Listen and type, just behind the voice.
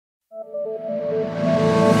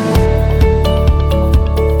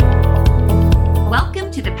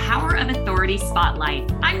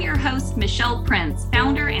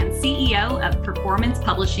of Performance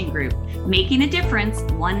Publishing Group, making a difference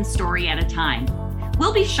one story at a time.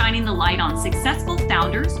 We'll be shining the light on successful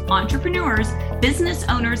founders, entrepreneurs, business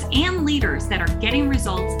owners, and leaders that are getting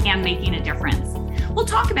results and making a difference. We'll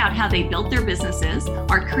talk about how they built their businesses,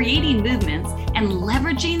 are creating movements, and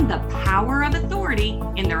leveraging the power of authority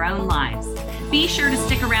in their own lives. Be sure to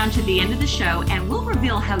stick around to the end of the show, and we'll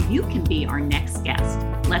reveal how you can be our next guest.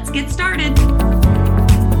 Let's get started.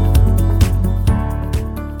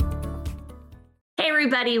 Hey,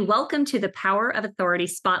 everybody. Welcome to the Power of Authority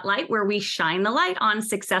Spotlight, where we shine the light on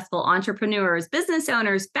successful entrepreneurs, business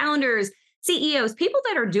owners, founders, CEOs, people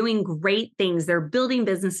that are doing great things. They're building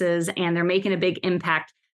businesses and they're making a big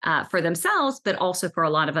impact for themselves, but also for a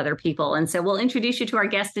lot of other people. And so we'll introduce you to our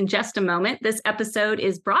guest in just a moment. This episode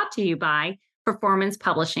is brought to you by Performance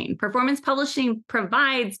Publishing. Performance Publishing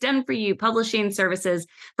provides done-for-you publishing services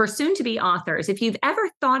for soon-to-be authors. If you've ever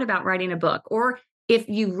thought about writing a book, or if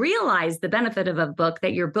you realize the benefit of a book,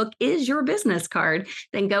 that your book is your business card,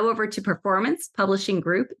 then go over to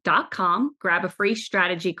performancepublishinggroup.com, grab a free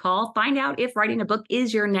strategy call, find out if writing a book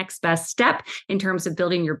is your next best step in terms of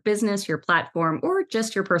building your business, your platform, or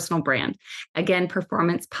just your personal brand. Again,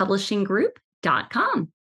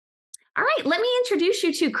 performancepublishinggroup.com. All right, let me introduce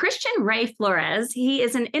you to Christian Ray Flores. He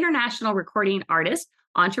is an international recording artist,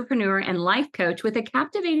 entrepreneur, and life coach with a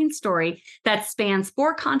captivating story that spans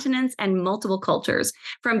 4 continents and multiple cultures.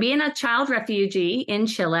 From being a child refugee in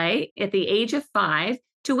Chile at the age of 5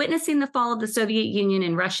 to witnessing the fall of the Soviet Union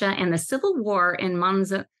in Russia and the civil war in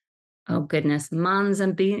Mozambique.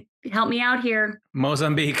 Help me out here.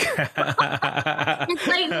 Mozambique. It's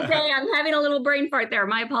late in the day. I'm having a little brain fart there.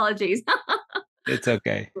 My apologies. It's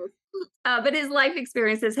okay. But his life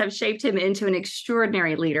experiences have shaped him into an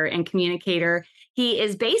extraordinary leader and communicator. He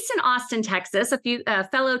is based in Austin, Texas, a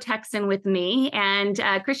fellow Texan with me, and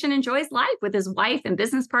Christian enjoys life with his wife and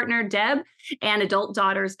business partner, Deb, and adult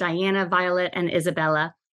daughters, Diana, Violet, and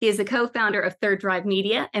Isabella. He is the co-founder of Third Drive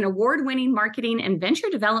Media, an award-winning marketing and venture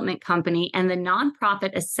development company, and the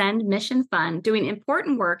nonprofit Ascend Mission Fund, doing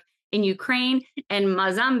important work in Ukraine and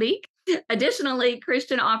Mozambique. Additionally,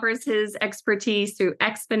 Christian offers his expertise through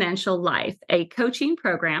Exponential Life, a coaching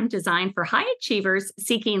program designed for high achievers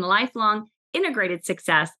seeking lifelong integrated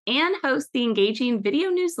success, and hosts the engaging video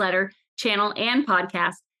newsletter, channel, and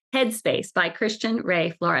podcast Headspace by Christian Ray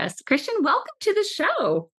Flores. Christian, welcome to the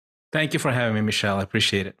show. Thank you for having me, Michelle. I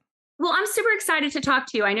appreciate it. Well, I'm super excited to talk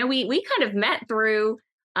to you. I know we kind of met through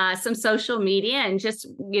some social media and just,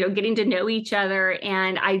 getting to know each other.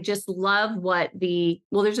 And I just love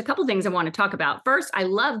there's a couple things I want to talk about. First, I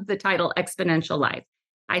love the title Exponential Life.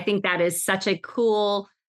 I think that is such a cool,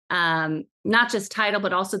 not just title,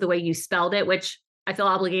 but also the way you spelled it, which I feel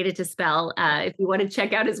obligated to spell. If you want to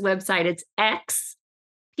check out his website, it's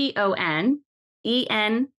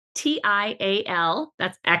XPONENTIAL.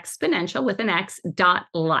 That's exponential with an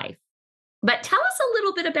X.life. But tell us a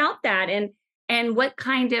little bit about that and what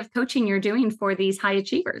kind of coaching you're doing for these high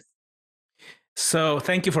achievers. So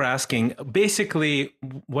thank you for asking. Basically,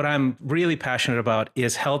 what I'm really passionate about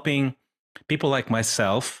is helping people like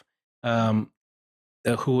myself,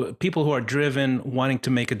 people who are driven, wanting to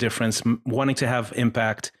make a difference, wanting to have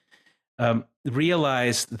impact,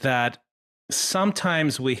 realize that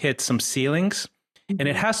sometimes we hit some ceilings, and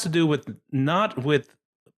it has to do with not with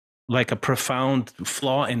like a profound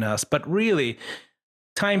flaw in us, but really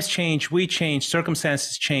times change, we change,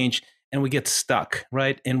 circumstances change, and we get stuck,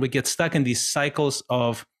 right? And we get stuck in these cycles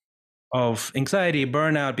of anxiety,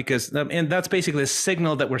 burnout, and that's basically a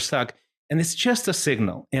signal that we're stuck. And it's just a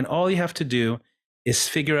signal. And all you have to do is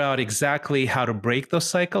figure out exactly how to break those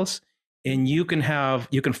cycles. And you can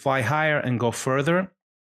fly higher and go further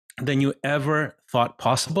than you ever thought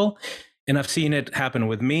possible. And I've seen it happen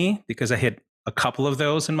with me because I hit a couple of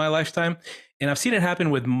those in my lifetime. And I've seen it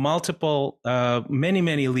happen with multiple,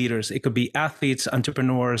 many leaders. It could be athletes,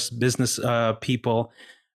 entrepreneurs, business people,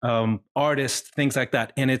 artists, things like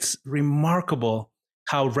that. And it's remarkable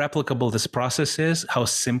how replicable this process is, how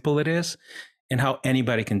simple it is, and how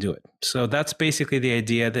anybody can do it. So that's basically the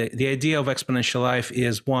idea. The idea of Exponential Life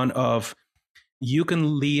is one of you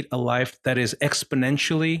can lead a life that is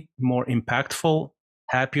exponentially more impactful,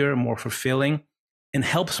 happier, more fulfilling, and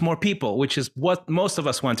helps more people, which is what most of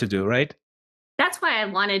us want to do, right? That's why I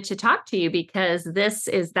wanted to talk to you, because that's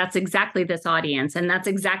exactly this audience. And that's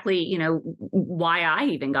exactly, why I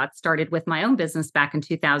even got started with my own business back in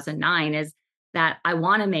 2009, is that I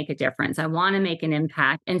want to make a difference. I want to make an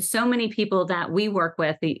impact. And so many people that we work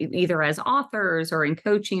with, either as authors or in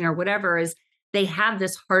coaching or whatever, is they have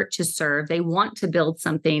this heart to serve. They want to build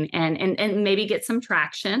something and maybe get some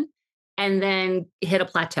traction and then hit a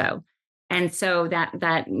plateau. And so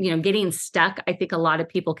getting stuck, I think a lot of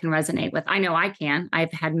people can resonate with. I know I can.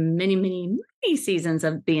 I've had many, many, many seasons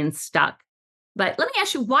of being stuck. But let me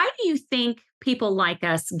ask you, why do you think people like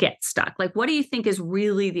us get stuck? Like, what do you think is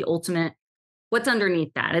really the ultimate? What's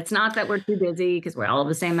underneath that? It's not that we're too busy because we're all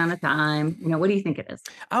the same amount of time. What do you think it is?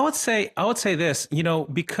 I would say this,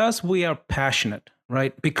 because we are passionate,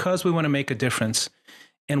 right? Because we want to make a difference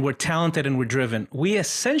and we're talented and we're driven. We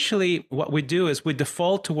essentially, what we do is we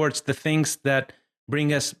default towards the things that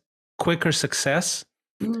bring us quicker success,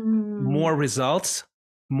 more results,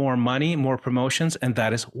 more money, more promotions, and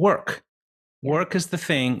that is work. Yeah. Work is the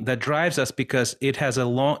thing that drives us because it has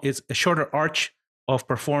it's a shorter arch of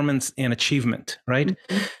performance and achievement, right?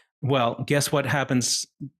 Mm-hmm. Well, guess what happens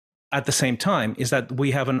at the same time is that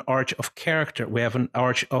we have an arch of character. We have an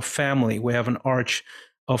arch of family. We have an arch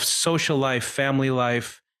of social life, family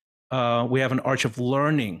life. We have an arch of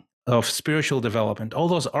learning, of spiritual development. All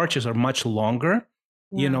those arches are much longer.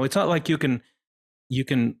 Yeah. It's not like you can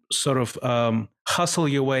sort of hustle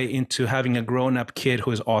your way into having a grown-up kid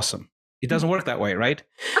who is awesome. It doesn't work that way, right?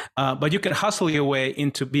 But you can hustle your way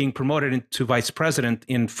into being promoted into vice president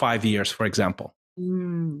in 5 years, for example.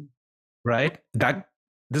 Right?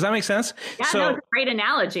 Does that make sense? Yeah, it's a great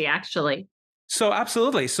analogy, actually. So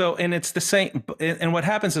absolutely. So, and it's the same. And what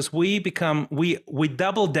happens is we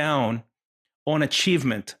double down on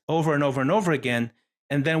achievement over and over and over again,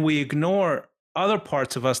 and then we ignore other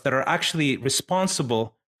parts of us that are actually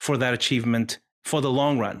responsible for that achievement for the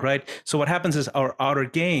long run, right? So what happens is our outer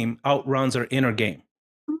game outruns our inner game.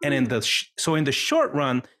 Mm-hmm. And in the short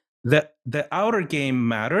run, the outer game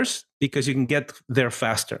matters because you can get there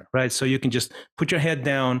faster, right? So you can just put your head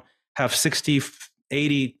down, have 60,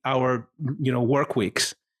 80 hour, work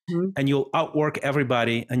weeks, mm-hmm. and you'll outwork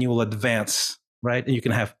everybody and you will advance, right? And you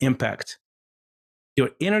can have impact. Your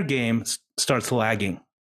inner game starts lagging.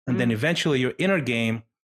 And then eventually your inner game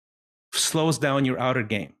slows down your outer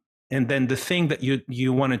game. And then the thing that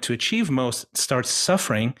you wanted to achieve most starts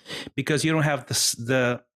suffering because you don't have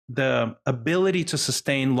the ability to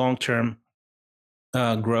sustain long-term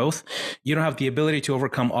growth. You don't have the ability to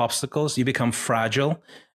overcome obstacles. You become fragile.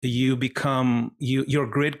 Your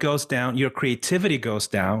grid goes down. Your creativity goes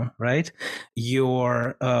down, right?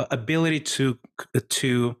 Your ability to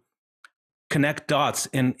connect dots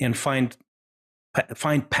and find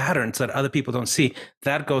patterns that other people don't see,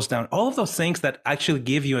 that goes down. All of those things that actually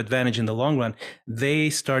give you advantage in the long run, they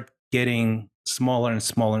start getting smaller and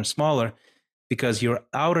smaller and smaller because your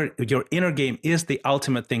inner game is the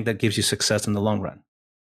ultimate thing that gives you success in the long run.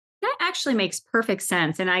 That actually makes perfect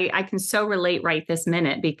sense. And I can so relate right this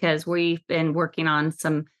minute because we've been working on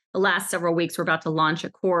the last several weeks, we're about to launch a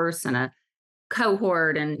course and a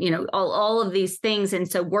cohort and all of these things, and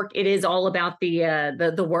so it is all about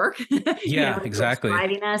the work. Yeah, exactly.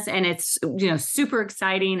 Driving us, and it's super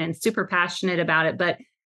exciting and super passionate about it. But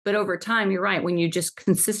over time, you're right. When you just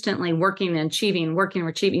consistently working and achieving,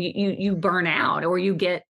 you burn out or you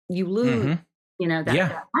lose mm-hmm.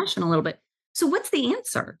 that passion a little bit. So what's the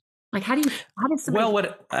answer? Like how does somebody?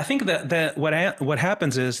 Well, I think that what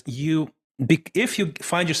happens is if you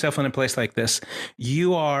find yourself in a place like this,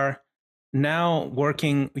 you are now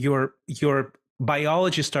working, your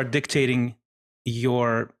biology start dictating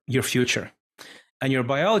your future. And your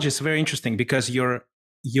biology is very interesting because your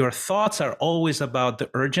thoughts are always about the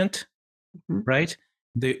urgent, mm-hmm. right?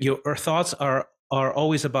 Your thoughts are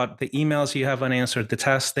always about the emails you have unanswered, the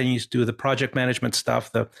tasks that you need to do, the project management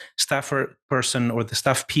stuff, the staff person or the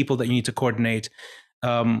staff people that you need to coordinate,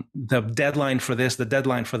 the deadline for this, the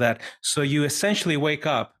deadline for that. So you essentially wake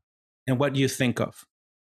up and what do you think of?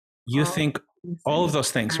 You think all of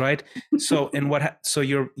those things, right? So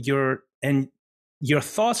your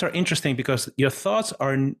thoughts are interesting because your thoughts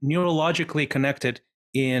are neurologically connected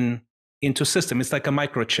into system. It's like a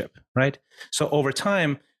microchip, right? So over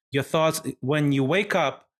time, your thoughts, when you wake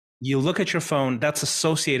up, you look at your phone, that's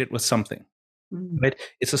associated with something, right?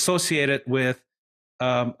 It's associated with,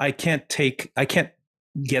 I can't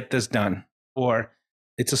get this done, or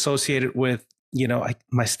it's associated with,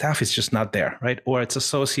 my staff is just not there, right? Or it's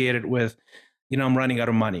associated with, I'm running out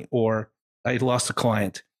of money, or I lost a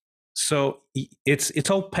client. So it's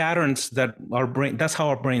all patterns that that's how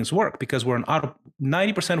our brains work because we're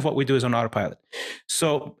 90% of what we do is on autopilot.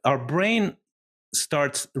 So our brain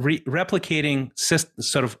starts replicating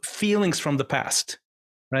sort of feelings from the past,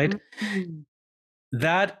 right? Mm-hmm.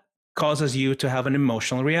 That causes you to have an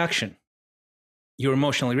emotional reaction. Your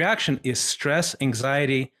emotional reaction is stress,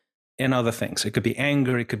 anxiety, and other things. It could be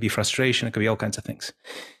anger, it could be frustration, it could be all kinds of things.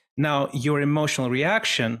 Now, your emotional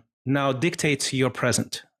reaction now dictates your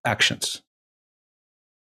present actions.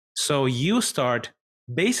 So you start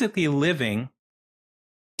basically living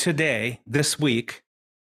today, this week,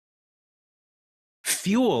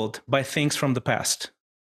 fueled by things from the past.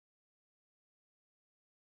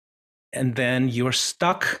 And then you're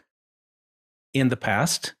stuck in the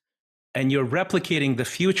past and you're replicating the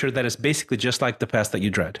future that is basically just like the past that you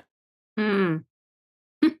dread. Mm.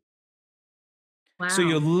 Wow. So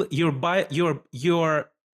you're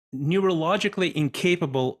neurologically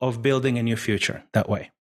incapable of building a new future that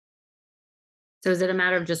way. So is it a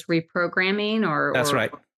matter of just reprogramming or? That's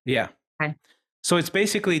right. Yeah. Okay. So it's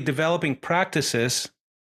basically developing practices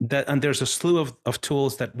that, and there's a slew of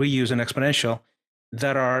tools that we use in Xponential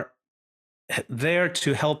that are there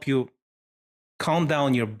to help you calm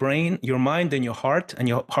down your brain, your mind, and your heart. And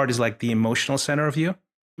your heart is like the emotional center of you,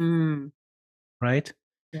 right?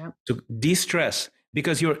 Yeah. To de-stress,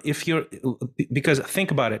 because because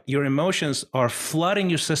think about it, your emotions are flooding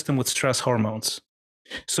your system with stress hormones.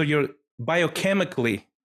 So you're biochemically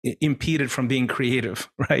impeded from being creative,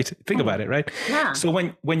 right? Think about it, right? Yeah. So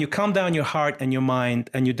when you calm down your heart and your mind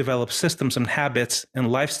and you develop systems and habits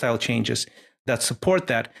and lifestyle changes that support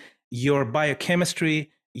that, your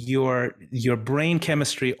biochemistry, your brain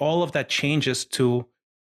chemistry, all of that changes to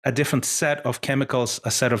a different set of chemicals, a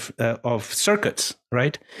set of circuits,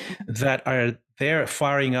 right? That are there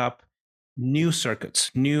firing up new circuits,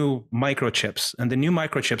 new microchips. And the new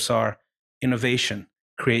microchips are innovation,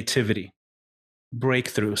 creativity,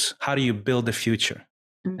 breakthroughs. How do you build the future?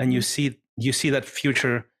 And you see that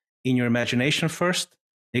future in your imagination first.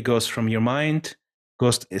 It goes from your mind,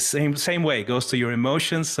 goes to, same way, goes to your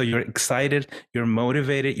emotions. So you're excited, you're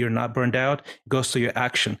motivated, you're not burned out. It goes to your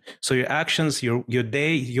action. So your actions, your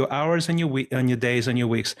day, your hours, and your week, and your days, and your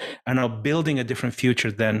weeks are now building a different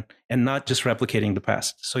future then, and not just replicating the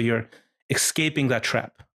past. So you're escaping that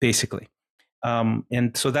trap, basically.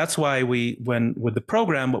 And so that's why with the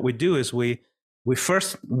program, what we do is we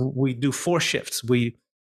do 4 shifts. We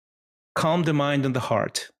calm the mind and the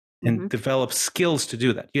heart and develop skills to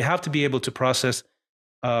do that. You have to be able to process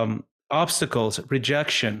obstacles,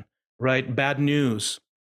 rejection, right? Bad news,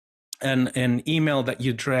 an email that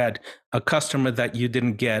you dread, a customer that you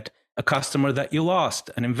didn't get, a customer that you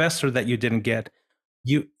lost, an investor that you didn't get.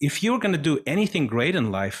 If you're going to do anything great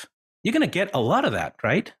in life, you're going to get a lot of that,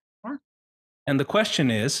 right? Yeah. And the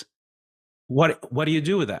question is, what do you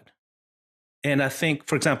do with that? And I think,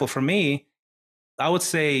 for example, for me, I would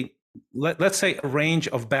say, let's say a range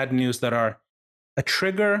of bad news that are a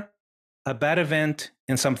trigger, a bad event,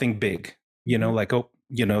 and something big, like,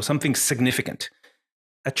 something significant.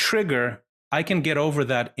 A trigger, I can get over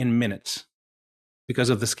that in minutes because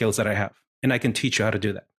of the skills that I have. And I can teach you how to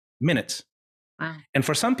do that. Minutes. Wow. And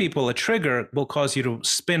for some people, a trigger will cause you to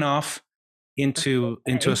spin off into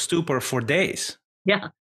a stupor for days. Yeah.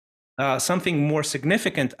 Something more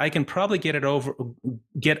significant, I can probably get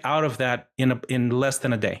out of that in less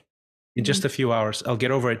than a day. In just a few hours, I'll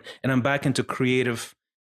get over it, and I'm back into creative,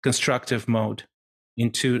 constructive mode,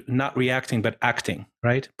 into not reacting but acting,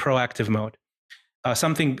 right? Proactive mode.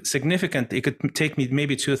 Something significant, it could take me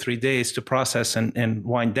maybe 2 or 3 days to process and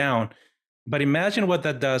wind down. But imagine what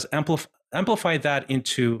that does. Amplify that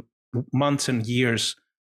into months and years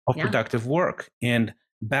of productive work. And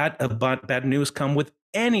bad news come with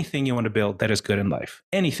anything you want to build that is good in life.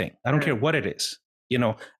 Anything. I don't care what it is.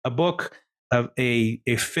 A book,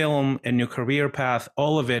 a film, a new career path,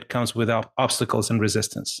 all of it comes with obstacles and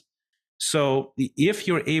resistance. So if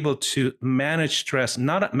you're able to manage stress,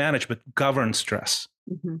 not manage, but govern stress,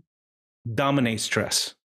 dominate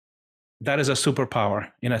stress, that is a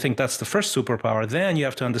superpower. And I think that's the first superpower. Then you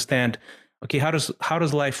have to understand, okay, how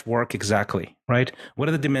does life work exactly, right?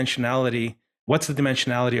 What's the dimensionality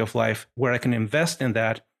of life where I can invest in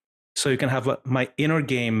that so you can have my inner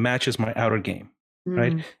game matches my outer game,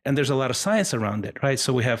 right? And there's a lot of science around it, right?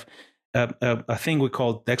 So we have a thing we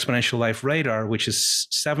call the Exponential Life Radar, which is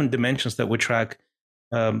 7 dimensions that we track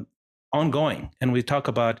ongoing. And we talk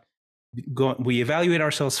about, we evaluate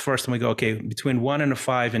ourselves first and we go, okay, between 1 and a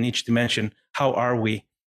 5 in each dimension, how are we?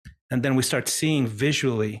 And then we start seeing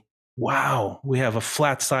visually, wow, we have a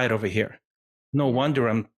flat side over here. No wonder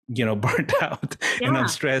I'm, burnt out and I'm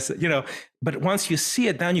stressed, but once you see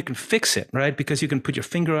it, then you can fix it, right? Because you can put your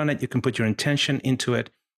finger on it, you can put your intention into it,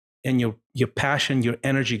 and your passion, your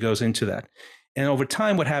energy goes into that. And over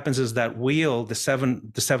time, what happens is that wheel, the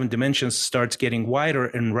seven dimensions, starts getting wider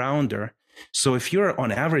and rounder. So if you're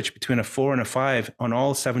on average between a 4 and a 5 on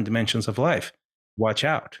all 7 dimensions of life, watch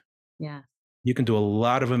out. Yeah. You can do a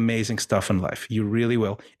lot of amazing stuff in life. You really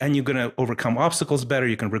will. And you're going to overcome obstacles better.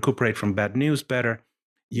 You can recuperate from bad news better.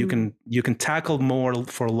 You can tackle more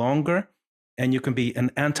for longer, and you can be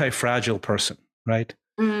an anti-fragile person, right?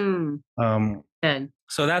 Good.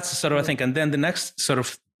 So that's sort of, I think, and then the next sort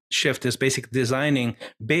of shift is basically designing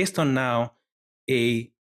based on now a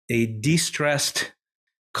de-stressed,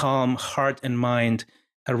 calm heart and mind,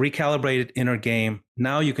 a recalibrated inner game.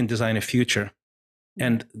 Now you can design a future.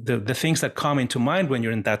 And the things that come into mind when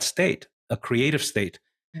you're in that state, a creative state,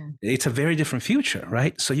 it's a very different future,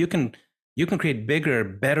 right? So you can create bigger,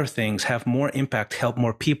 better things, have more impact, help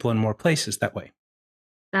more people in more places that way.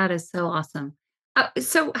 That is so awesome.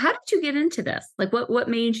 So how did you get into this? Like what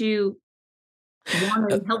made you want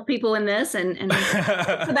to help people in this and what's the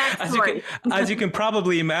as you can backstory? as you can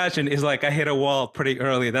probably imagine, is like I hit a wall pretty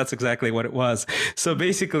early. That's exactly what it was. So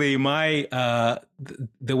basically, my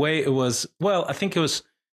the way it was, well, I think it was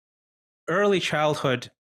early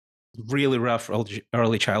childhood, really rough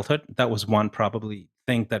early childhood. That was one probably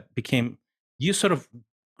thing that became, you sort of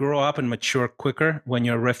grow up and mature quicker when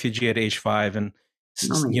you're a refugee at age 5 and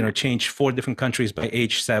Oh my God. change 4 different countries by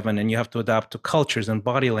age 7, and you have to adapt to cultures and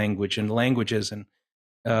body language and languages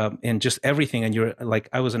and just everything. And you're like,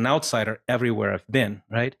 I was an outsider everywhere I've been,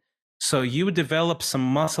 right? So you develop some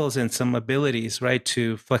muscles and some abilities, right,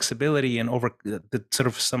 to flexibility and over the sort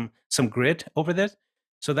of some grit over this.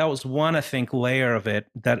 So that was one, I think, layer of it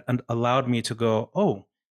that allowed me to go, oh,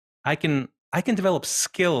 I can develop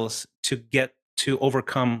skills to get to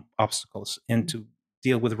overcome obstacles and to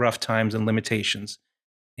deal with rough times and limitations,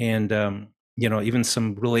 and even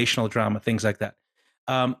some relational drama, things like that.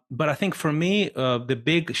 But I think for me, the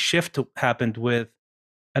big shift happened with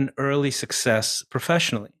an early success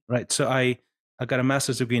professionally, right? So I got a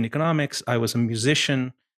master's degree in economics. I was a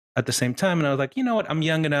musician at the same time, and I was like, you know what? I'm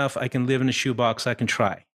young enough. I can live in a shoebox. I can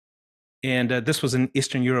try. And this was in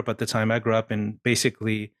Eastern Europe at the time. I grew up in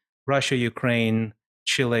basically Russia, Ukraine,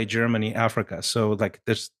 Chile, Germany, Africa. So like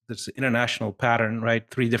there's international pattern, right?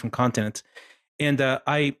 3 different continents. And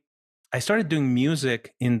I started doing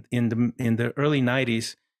music in the early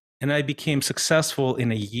 90s, and I became successful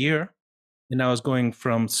in a year. And I was going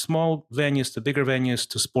from small venues to bigger venues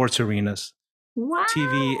to sports arenas,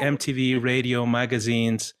 TV, Wow. MTV, radio,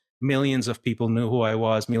 magazines. Millions of people knew who I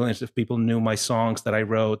was. Millions of people knew my songs that I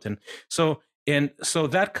wrote, and so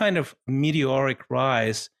that kind of meteoric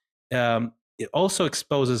rise, it also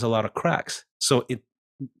exposes a lot of cracks. So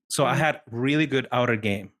I had really good outer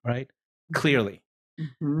game, right? Clearly,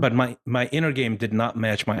 Mm-hmm. but my inner game did not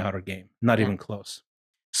match my outer game, not Yeah. even close.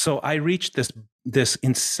 So I reached this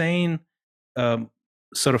insane um,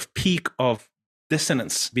 sort of peak of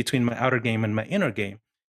dissonance between my outer game and my inner game.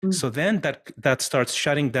 Mm. So then that starts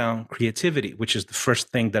shutting down creativity, which is the first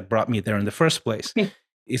thing that brought me there in the first place.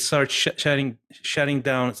 It starts shutting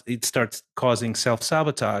down. It starts causing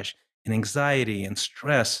self-sabotage and anxiety and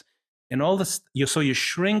stress and all this. So you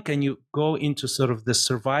shrink and you go into sort of this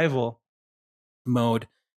survival mode.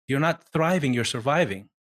 You're not thriving, you're surviving.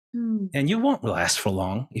 Mm. And you won't last for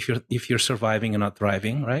long if you're surviving and not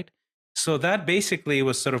thriving, right? So that basically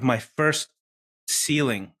was sort of my first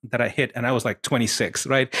ceiling that I hit, and I was like 26,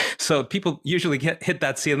 right? So people usually hit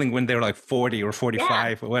that ceiling when they're like 40 or Yeah.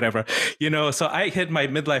 45 or whatever, So I hit my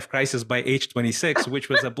midlife crisis by age 26, which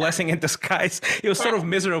was a blessing in disguise. It was sort of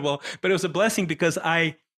miserable, but it was a blessing because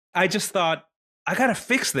I just thought, I gotta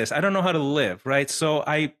fix this. I don't know how to live, right? So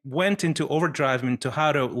I went into overdrive into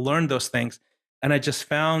how to learn those things, and I just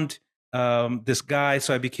found this guy.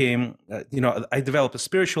 So I became, I developed a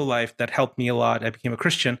spiritual life that helped me a lot. I became a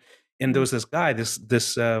Christian, and there was this guy,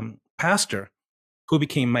 this pastor, who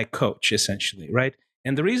became my coach essentially, right?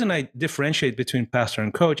 And the reason I differentiate between pastor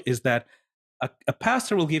and coach is that a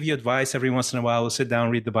pastor will give you advice every once in a while, will sit down,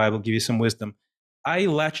 read the Bible, give you some wisdom. I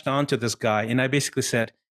latched onto this guy, and I basically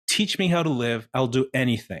said, "Teach me how to live. I'll do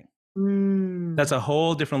anything." That's Mm. a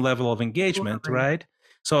whole different level of engagement, Totally. right?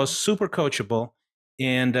 So I was super coachable,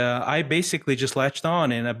 and I basically just latched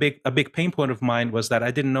on. And a big pain point of mine was that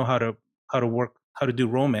I didn't know how to do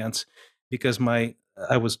romance, because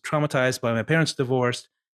I was traumatized by my parents' divorce,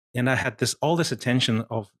 and I had all this attention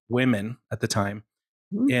of women at the time,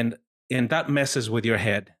 Mm. and that messes with your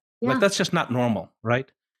head. Like Yeah. that's just not normal,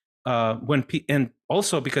 right? And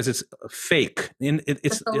also because it's fake and The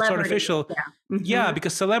it's celebrity. artificial. Yeah. Yeah, Hmm.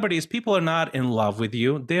 because celebrities, people are not in love with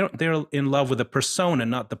you. They're in love with the persona,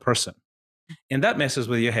 not the person, and that messes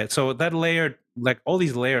with your head. So that layer, like all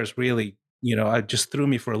these layers, really, I just threw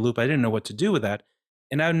me for a loop. I didn't know what to do with that,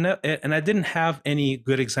 and I didn't have any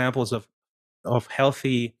good examples of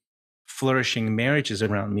healthy, flourishing marriages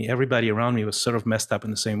around me. Everybody around me was sort of messed up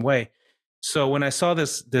in the same way. So when I saw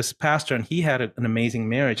this pastor, and he had an amazing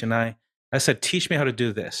marriage, and I said, "Teach me how to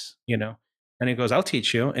do this," and he goes, "I'll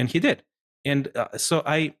teach you," and he did. And so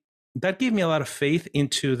that gave me a lot of faith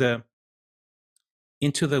into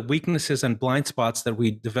into the weaknesses and blind spots that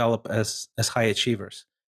we develop as high achievers.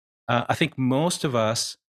 I think most of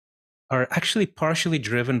us are actually partially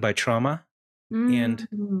driven by trauma. And,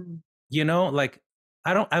 Mm. like,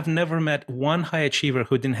 I've never met one high achiever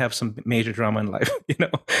who didn't have some major drama in life,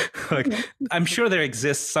 like I'm sure there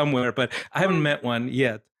exists somewhere, but I haven't met one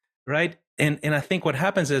yet. Right. And I think what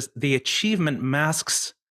happens is the achievement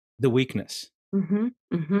masks the weakness. Mm-hmm.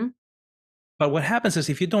 Mm-hmm. But what happens is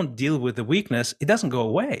if you don't deal with the weakness, it doesn't go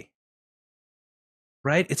away.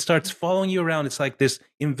 Right. It starts following you around. It's like this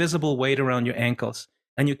invisible weight around your ankles,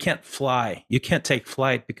 and you can't fly. You can't take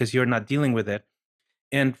flight because you're not dealing with it.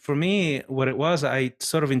 And for me, what it was, I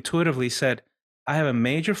sort of intuitively said, I have a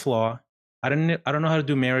major flaw. I don't know how to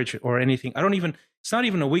do marriage or anything. It's not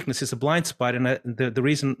even a weakness. It's a blind spot. And the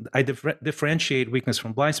reason I differentiate weakness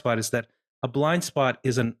from blind spot is that a blind spot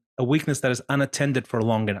is a weakness that is unattended for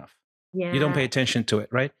long enough. You don't Yeah. pay attention to it,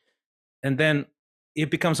 right? And then it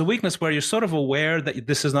becomes a weakness where you're sort of aware that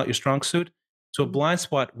this is not your strong suit, to a blind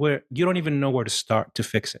spot where you don't even know where to start to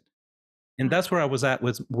fix it. And that's where I was at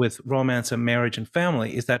with romance and marriage and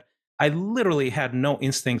family, is that I literally had no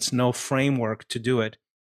instincts, no framework to do it.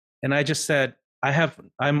 And I just said,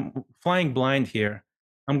 I'm flying blind here.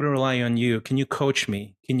 I'm going to rely on you. Can you coach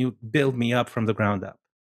me? Can you build me up from the ground up?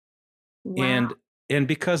 Wow. And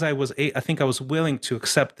because I think I was willing to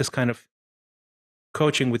accept this kind of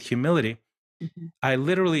coaching with humility, Mm-hmm. I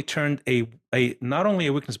literally turned a not only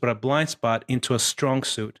a weakness, but a blind spot into a strong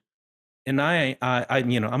suit. And I'm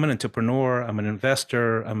an entrepreneur, I'm an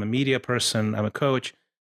investor, I'm a media person, I'm a coach.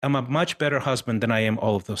 I'm a much better husband than I am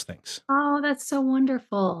all of those things. Oh, that's so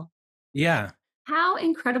wonderful. Yeah. How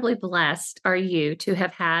incredibly blessed are you to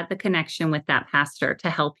have had the connection with that pastor to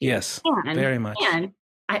help you? Yes. And Very much.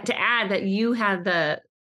 to add that you had the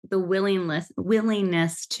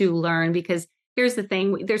willingness to learn, because here's the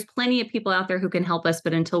thing, there's plenty of people out there who can help us,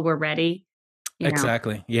 but until we're ready, you know,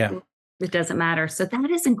 Exactly. Yeah. it doesn't matter. So that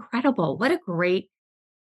is incredible. What a great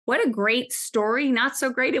story. Not so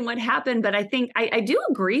great in what happened, but I think I do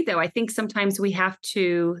agree though. I think sometimes we have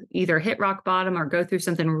to either hit rock bottom or go through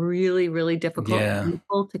something really, really difficult Yeah.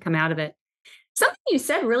 to come out of it. Something you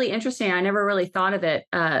said really interesting. I never really thought of it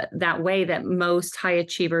that way, that most high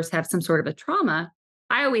achievers have some sort of a trauma.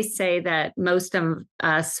 I always say that most of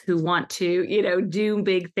us who want to, do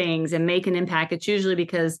big things and make an impact, it's usually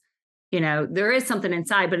because, there is something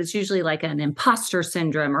inside, but it's usually like an imposter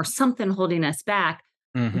syndrome or something holding us back.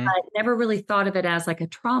 But Mm-hmm. never really thought of it as like a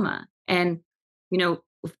trauma. And, you know,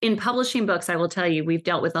 in publishing books, I will tell you, we've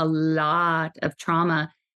dealt with a lot of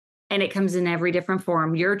trauma, and it comes in every different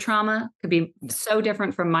form. Your trauma could be so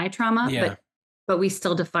different from my trauma, Yeah. but we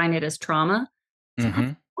still define it as trauma. So that's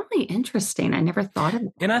Mm-hmm. really interesting. I never thought of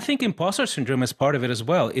it. And I think imposter syndrome is part of it as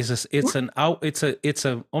well. It's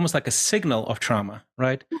a almost like a signal of trauma,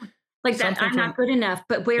 right? Like that, Something I'm from not good enough,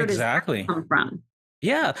 but where does that exactly. come from?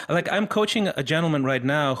 Yeah, like I'm coaching a gentleman right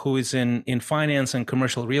now who is in finance and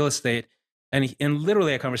commercial real estate, and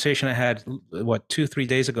literally a conversation I had 2-3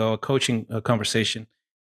 days ago, a coaching conversation,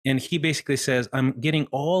 and he basically says, I'm getting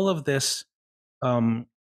um,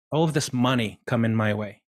 all of this money coming my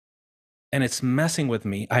way, and it's messing with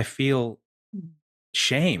me. I feel Hmm,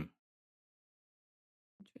 shame.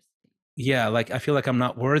 interesting. Yeah, like I feel like I'm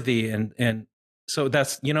not worthy, and so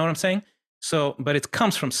that's, you know what I'm saying. So, but it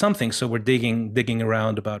comes from something. So we're digging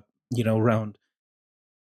around about, around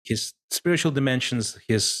his spiritual dimensions,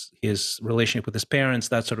 his relationship with his parents,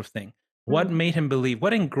 that sort of thing. What Mm. made him believe?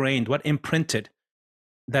 What ingrained? What imprinted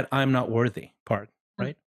that I'm not worthy? Part,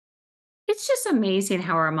 right? It's just amazing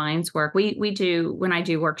how our minds work. We do, when I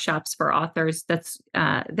do workshops for authors, that's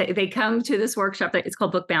they come to this workshop that it's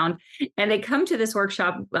called Bookbound, and they come to this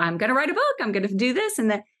workshop. I'm going to write a book. I'm going to do this and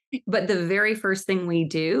that. But the very first thing we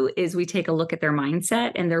do is we take a look at their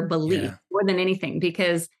mindset and their belief Yeah. more than anything,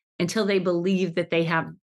 because until they believe that they have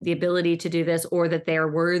the ability to do this, or that they're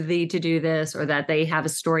worthy to do this, or that they have a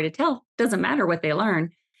story to tell, doesn't matter what they learn.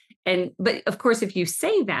 But of course, if you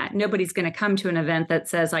say that, nobody's going to come to an event that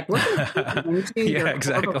says, like, we're going to into Yeah, your core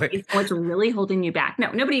exactly. beliefs, what's really holding you back.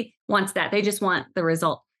 No, nobody wants that. They just want the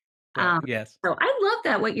result. Right. Um, Yes. so I love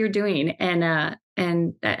that what you're doing, and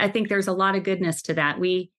I think there's a lot of goodness to that.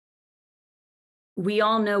 We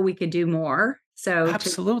all know we could do more. So to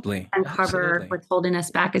Absolutely. uncover Absolutely. what's holding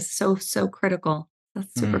us back is so critical.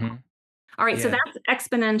 That's super Hmm. cool. All right, so Yeah. that's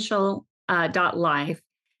exponential dot life.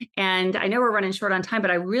 And I know we're running short on time, but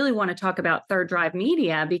I really want to talk about Third Drive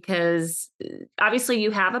Media, because obviously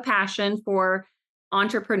you have a passion for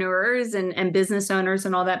entrepreneurs and business owners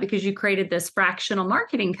and all that, because you created this fractional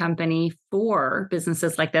marketing company for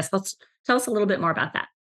businesses like this. Let's tell us a little bit more about that.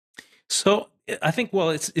 So I think, well,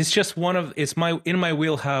 it's just one of, it's my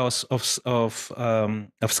wheelhouse of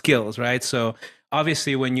skills, right? So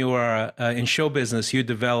obviously, when you are in show business, you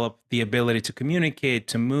develop the ability to communicate,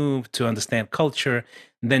 to move, to understand culture,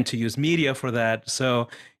 then to use media for that. So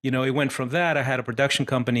it went from that. I had a production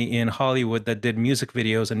company in Hollywood that did music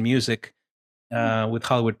videos and music with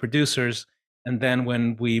Hollywood producers. And then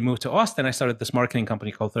when we moved to Austin, I started this marketing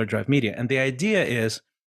company called Third Drive Media. And the idea is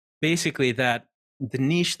basically that the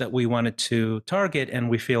niche that we wanted to target, and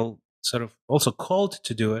we feel sort of also called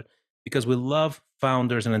to do it because we love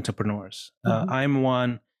founders and entrepreneurs. I'm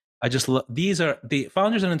one. I just love, these are the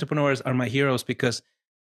founders and entrepreneurs are my heroes because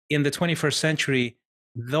in the 21st century,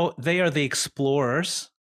 though they are the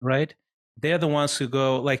explorers, right? They're the ones who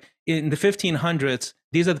go, like in the 1500s,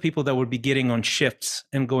 these are the people that would be getting on ships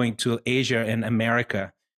and going to Asia and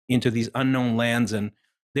America into these unknown lands. And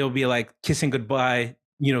they'll be like kissing goodbye,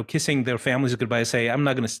 kissing their families goodbye, say, I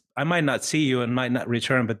might not see you and might not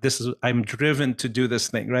return, but I'm driven to do this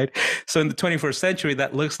thing, right? So in the 21st century,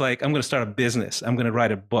 that looks like I'm going to start a business. I'm going to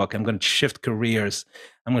write a book. I'm going to shift careers.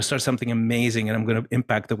 I'm going to start something amazing and I'm going to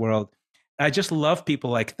impact the world. I just love people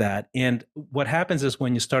like that. And what happens is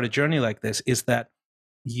when you start a journey like this is that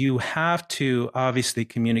you have to obviously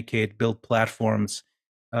communicate, build platforms,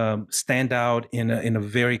 stand out in a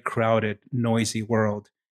very crowded, noisy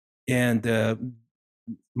world. And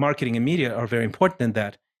marketing and media are very important in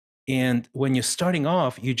that. And when you're starting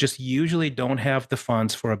off, you just usually don't have the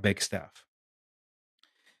funds for a big staff.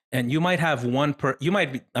 And you might have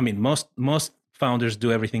most founders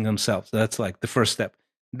do everything themselves. That's like the first step.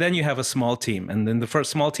 Then you have a small team. And then the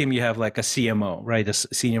first small team, you have like a CMO, right? A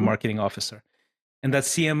senior marketing officer. And that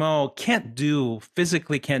CMO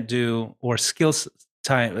physically can't do, or skill set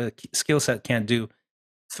can't do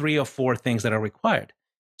 3 or 4 things that are required.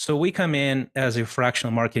 So we come in as a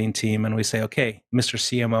fractional marketing team and we say, okay, Mr.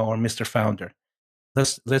 CMO or Mr. Founder,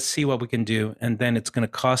 let's see what we can do. And then it's going to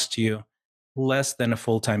cost you less than a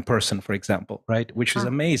full-time person, for example, right? Which is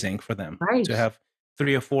amazing for them to have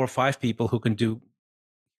 3 or 4 or 5 people who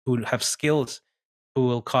have skills who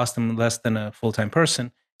will cost them less than a full-time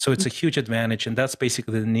person. So it's a huge advantage. And that's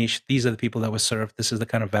basically the niche. These are the people that we serve. This is the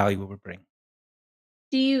kind of value we would bring.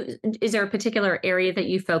 Is there a particular area that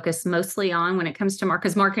you focus mostly on when it comes to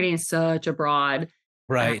because marketing is such a broad,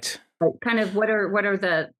 right? Kind of what are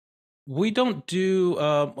the? We don't do.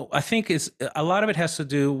 I think a lot of it has to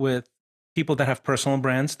do with people that have personal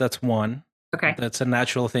brands. That's one. Okay, that's a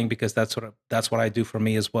natural thing because that's what I do for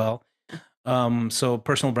me as well. So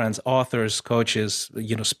personal brands, authors, coaches,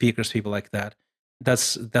 speakers, people like that.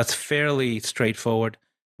 That's fairly straightforward.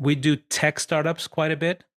 We do tech startups quite a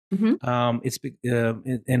bit. And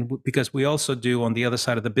because we also do on the other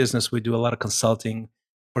side of the business, we do a lot of consulting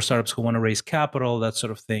for startups who want to raise capital, that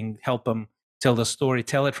sort of thing, help them tell the story,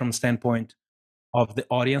 tell it from the standpoint of the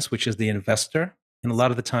audience, which is the investor. And a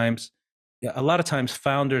lot of times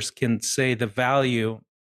founders can say the value,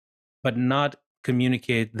 but not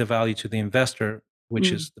communicate the value to the investor,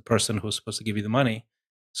 which is the person who's supposed to give you the money.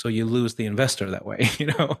 So you lose the investor that way,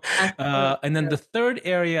 and then the third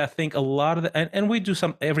area, I think a lot of and we do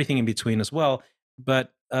everything in between as well,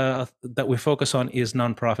 but that we focus on is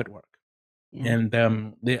nonprofit work. Yeah. And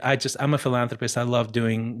I'm a philanthropist. I love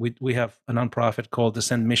doing. We have a nonprofit called the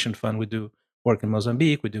Send Mission Fund. We do work in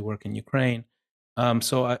Mozambique. We do work in Ukraine.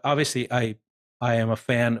 So I am a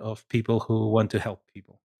fan of people who want to help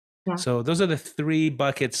people. Yeah. So those are the 3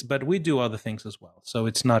 buckets, but we do other things as well. So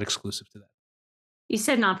it's not exclusive to that. You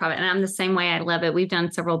said nonprofit, and I'm the same way. I love it. We've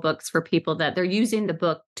done several books for people that they're using the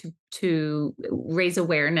book to raise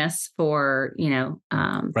awareness for,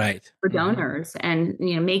 for donors, and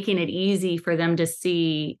making it easy for them to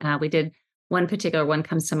see. We did one particular one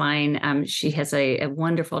comes to mind. She has a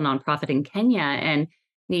wonderful nonprofit in Kenya and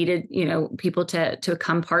needed people to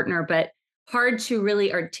come partner, but hard to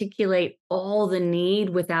really articulate all the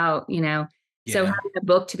need without Yeah. So having a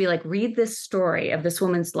book to be like, read this story of this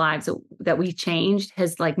woman's lives that we changed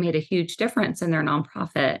has like made a huge difference in their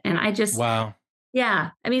nonprofit. And I just, wow.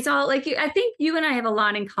 Yeah. I mean, it's all like, I think you and I have a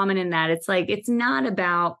lot in common in that. It's like, it's not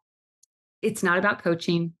about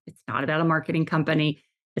coaching. It's not about a marketing company.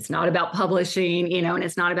 It's not about publishing, and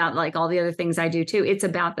it's not about like all the other things I do too. It's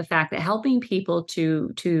about the fact that helping people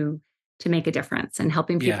to make a difference and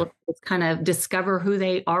helping people to kind of discover who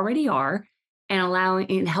they already are,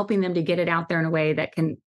 and helping them to get it out there in a way that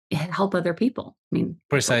can help other people. I mean,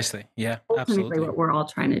 precisely. Yeah, absolutely. What we're all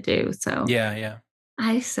trying to do. So yeah.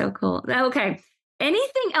 So cool. Okay.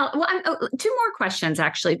 Anything else? Well, 2 more questions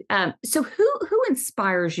actually. So who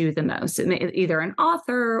inspires you the most? Either an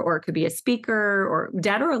author, or it could be a speaker, or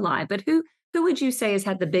dead or alive, but who would you say has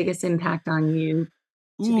had the biggest impact on you?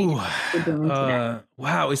 to be Ooh, doing what you're doing today?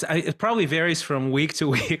 wow. It probably varies from week to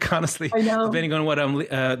week, honestly, I know. depending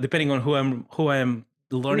on depending on who I'm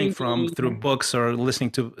learning from through Reading. books or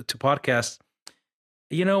listening to podcasts.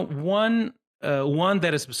 One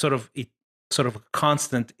that is sort of a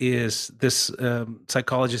constant is this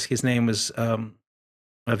psychologist. His name is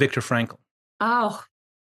Viktor Frankl. Oh,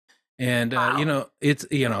 And wow. it's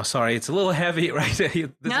sorry, it's a little heavy, right? No,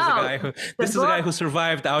 the This is a guy book. who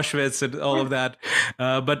survived Auschwitz and all of that.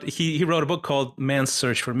 But he wrote a book called Man's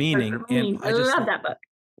Search for Meaning, and I love that book.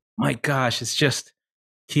 my gosh, it's just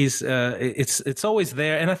it's always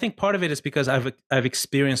there. And I think part of it is because I've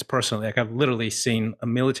experienced personally, like I've literally seen a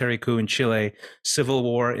military coup in Chile, civil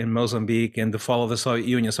war in Mozambique, and the fall of the Soviet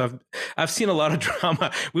Union. So I've seen a lot of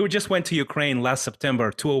drama. We just went to Ukraine last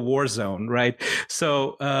September, to a war zone, right?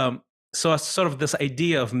 So sort of this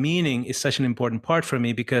idea of meaning is such an important part for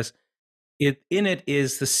me, because it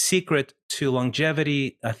is the secret to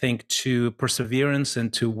longevity, I think, to perseverance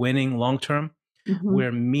and to winning long term. Mhm.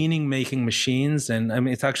 We're meaning making machines. And I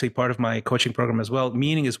mean, it's actually part of my coaching program as well.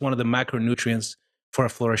 Meaning is one of the macronutrients for a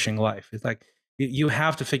flourishing life. It's like you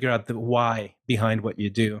have to figure out the why behind what you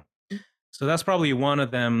do. So that's probably one of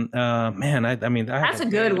them. Man, I mean, I have That's a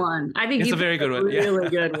good one. I think it's you a picked very a good one. really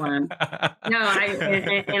good one. No,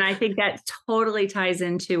 Yeah. and I think that totally ties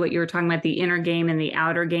into what you were talking about, the inner game and the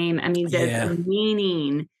outer game. I mean, Yeah, the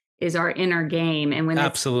meaning is our inner game. And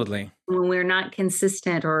absolutely. when we're not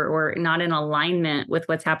consistent or not in alignment with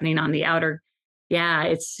what's happening on the outer,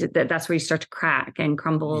 yeah, that's where you start to crack and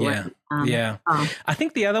crumble. Yeah. Yeah. Oh, I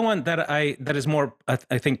think the other one that is more,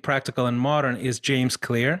 I think, practical and modern is James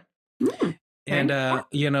Clear. mm, And okay.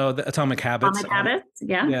 the Atomic Habits. Atomic Habits.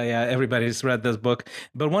 Yeah. Yeah, yeah, everybody's read this book.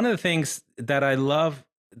 But one of the things that I love,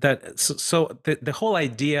 the whole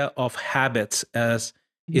idea of habits as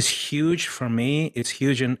is huge for me. It's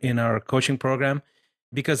huge in our coaching program,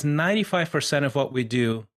 because 95% of what we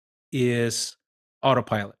do is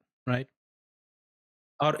autopilot, right?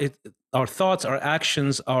 our it, our thoughts, our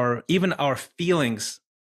actions, even our feelings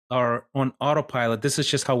are on autopilot. This is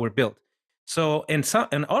just how we're built. So, and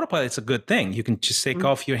autopilot's a good thing. You can just take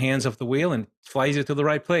off your hands off the wheel and it flies you to the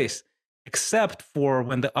right place. Except for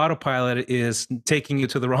when the autopilot is taking you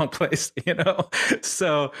to the wrong place, you know.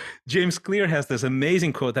 So James Clear has this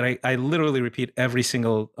amazing quote that I literally repeat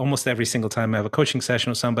almost every single time I have a coaching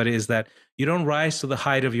session with somebody, is that you don't rise to the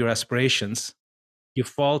height of your aspirations, you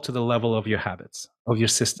fall to the level of your habits, of your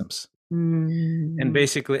systems. And Mm,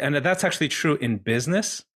 basically, and that's actually true in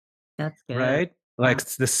business, that's good. right? Wow. Like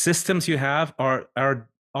the systems you have are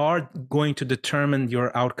going to determine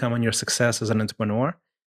your outcome and your success as an entrepreneur.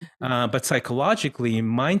 But psychologically,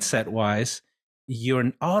 mindset wise, you're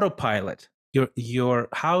an autopilot. Your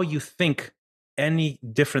how you think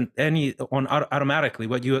automatically,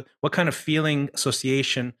 what kind of feeling,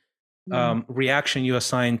 association, Mm, reaction you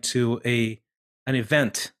assign to an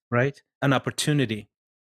event, right? An opportunity.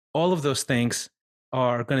 All of those things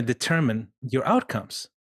are going to determine your outcomes.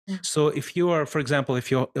 yeah. So if you are, for example, if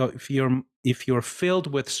you're filled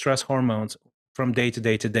with stress hormones from day to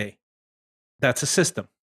day to day, that's a system,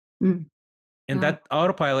 Mm, and no, that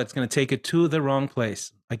autopilot is going to take it to the wrong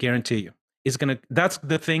place. I guarantee you. That's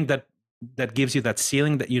the thing that gives you that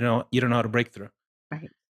ceiling that you don't know how to break through. right.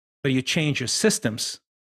 But you change your systems,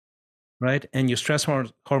 right? And your stress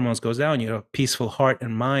hormones goes down. You have a peaceful heart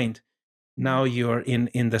and mind. Mm, Now you're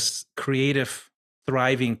in this creative,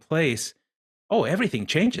 thriving place. Oh, everything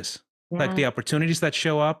changes. Like yeah. the opportunities that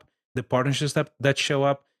show up, the partnerships that show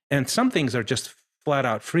up, and some things are just flat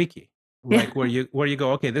out freaky. Yeah. Like where you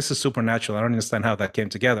go, okay, this is supernatural. I don't understand how that came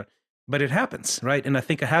together, but it happens, right? And I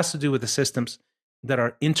think it has to do with the systems that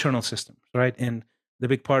are internal systems, right? And the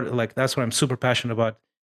big part, like that's what I'm super passionate about,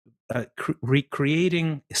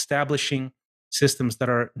 recreating, establishing systems that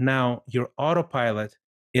are now your autopilot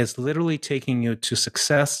is literally taking you to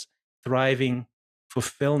success, thriving,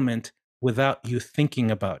 fulfillment without you thinking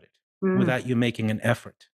about it, Mm, without you making an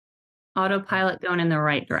effort. autopilot going in the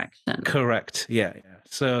right direction. Correct. Yeah, yeah.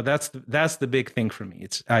 So that's the big thing for me.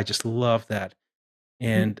 I just love that.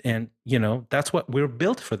 Mm, And that's what we're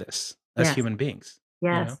built for, this as yes. human beings, you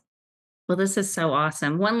know. Yes. Well, this is so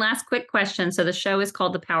awesome. One last quick question. So the show is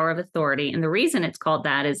called The Power of Authority. And the reason it's called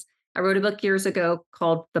that is I wrote a book years ago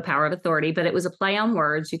called The Power of Authority, but it was a play on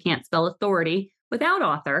words. You can't spell authority without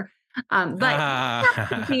author. But Ah,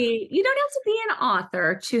 you don't have to be an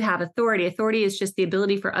author to have authority. Authority is just the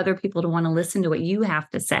ability for other people to want to listen to what you have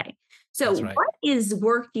to say. So that's right. what is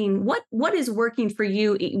working? What is working for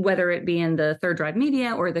you, whether it be in the Third Drive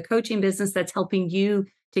Media or the coaching business, that's helping you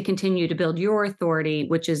to continue to build your authority,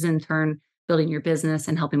 which is in turn building your business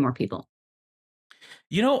and helping more people?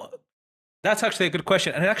 You know, That's actually a good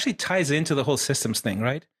question. And it actually ties into the whole systems thing,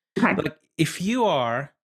 right? Okay. Like if you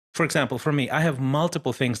are, for example, for me, I have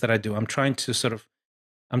multiple things that I do. I'm trying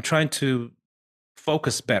to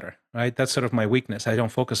focus better, right? That's sort of my weakness. I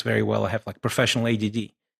don't focus very well. I have like professional ADD.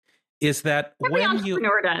 Is that Every when you,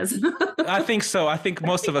 entrepreneur does. I think so. I think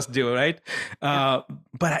most of us do, right? But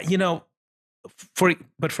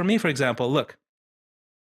for me, for example, look,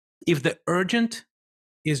 if the urgent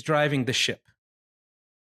is driving the ship,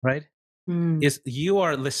 right? Is you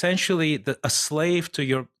are essentially a slave to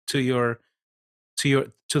the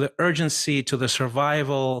urgency, to the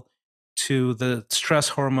survival, to the stress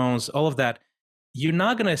hormones, all of that. You're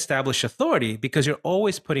not going to establish authority because you're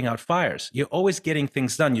always putting out fires. You're always getting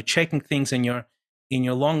things done. You're checking things in your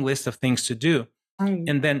long list of things to do. Right.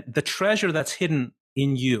 And then the treasure that's hidden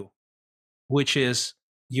in you, which is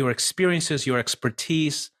your experiences, your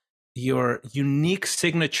expertise, your unique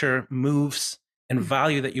signature moves and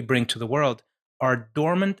value that you bring to the world, are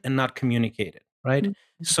dormant and not communicated, right?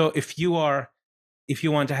 Mm-hmm. So if you want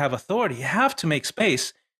to have authority, you have to make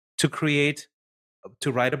space to create,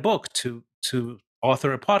 to write a book, to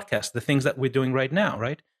author a podcast, the things that we're doing right now,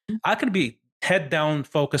 right? Mm-hmm. I could be head down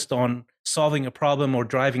focused on solving a problem or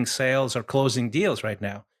driving sales or closing deals right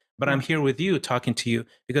now, but I'm here with you, talking to you,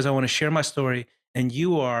 because I want to share my story, and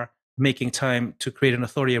you are making time to create an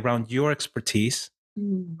authority around your expertise,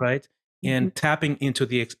 right? And tapping into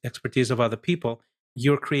the expertise of other people.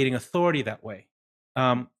 You're creating authority that way.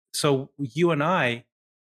 So you and I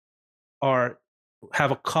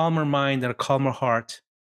have a calmer mind and a calmer heart.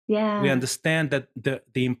 Yeah. We understand that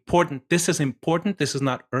this is important. This is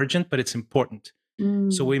not urgent, but it's important.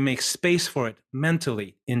 So we make space for it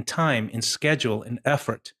mentally, in time, in schedule, in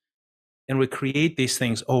effort. And we create these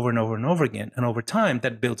things over and over and over again. And over time,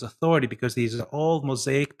 that builds authority, because these are all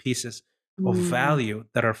mosaic pieces of value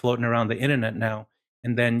that are floating around the internet now.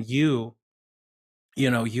 And then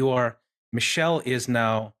Michelle is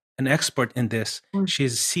now an expert in this.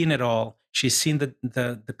 She's seen it all. She's seen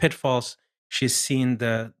the pitfalls. She's seen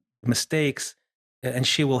the mistakes, and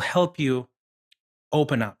she will help you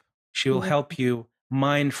open up. She will help you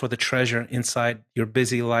mine for the treasure inside your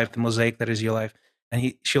busy life, the mosaic that is your life.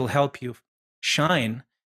 And she'll help you shine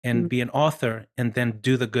and be an author, and then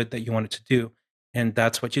do the good that you wanted to do. And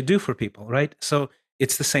that's what you do for people, right? So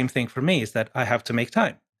it's the same thing for me, is that I have to make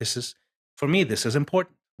time. For me, this is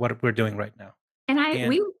important, what we're doing right now. And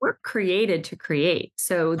we were created to create.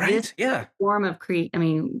 So this form of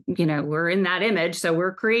we're in that image, so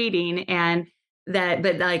we're creating,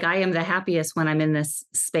 but like I am the happiest when I'm in this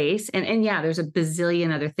space. And there's a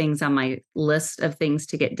bazillion other things on my list of things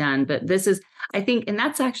to get done. But this is, I think, and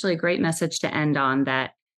that's actually a great message to end on,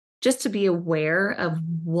 that just to be aware of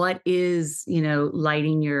what is,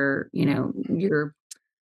 lighting your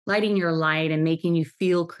light and making you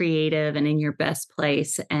feel creative and in your best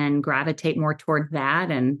place, and gravitate more toward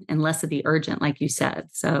that and less of the urgent, like you said.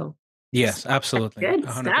 So yes, absolutely. Good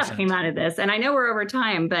 100%. stuff came out of this. And I know we're over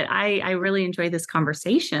time, but I really enjoyed this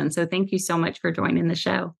conversation. So thank you so much for joining the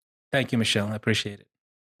show. Thank you, Michelle. I appreciate it.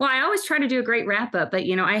 Well, I always try to do a great wrap up, but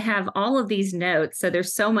I have all of these notes, so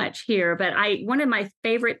there's so much here. But one of my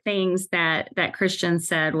favorite things that Christian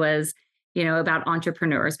said was, about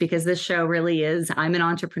entrepreneurs, because this show really is, I'm an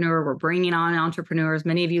entrepreneur. We're bringing on entrepreneurs.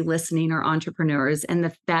 Many of you listening are entrepreneurs,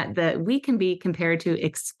 and that we can be compared to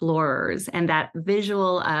explorers, and that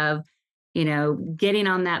visual of, getting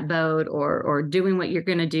on that boat or doing what you're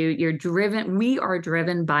going to do. We are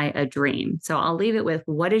driven by a dream. So I'll leave it with,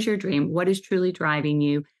 what is your dream? What is truly driving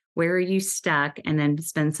you? Where are you stuck? And then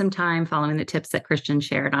spend some time following the tips that Christian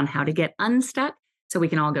shared on how to get unstuck, so we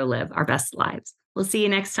can all go live our best lives. We'll see you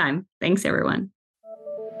next time. Thanks, everyone.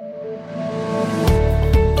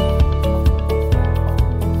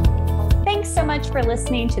 Thanks so much for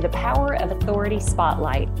listening to the Power of Authority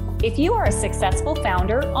Spotlight. If you are a successful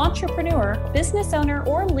founder, entrepreneur, business owner,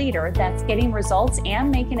 or leader that's getting results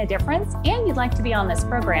and making a difference, and you'd like to be on this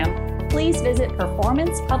program, please visit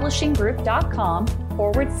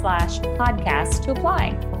performancepublishinggroup.com/podcast to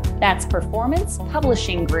apply. That's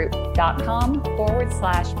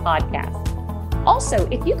performancepublishinggroup.com/podcast. Also,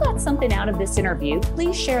 if you got something out of this interview,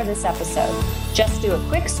 please share this episode. Just do a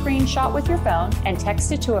quick screenshot with your phone and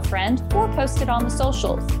text it to a friend, or post it on the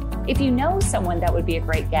socials. If you know someone that would be a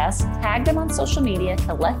great guest, tag them on social media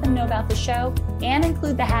to let them know about the show, and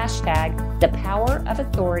include the hashtag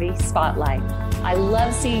 #ThePowerOfAuthoritySpotlight. I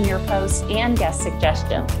love seeing your posts and guest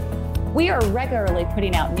suggestions. We are regularly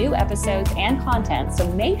putting out new episodes and content,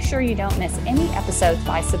 so make sure you don't miss any episodes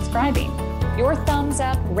by subscribing. Your thumbs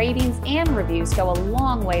up, ratings, and reviews go a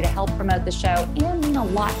long way to help promote the show and mean a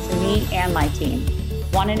lot to me and my team.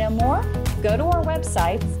 Want to know more? go to our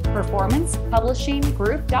websites,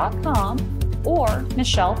 performancepublishinggroup.com or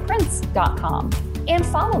michelleprince.com, and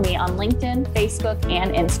follow me on LinkedIn, Facebook,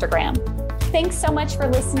 and Instagram. Thanks so much for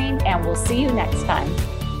listening, and we'll see you next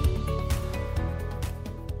time.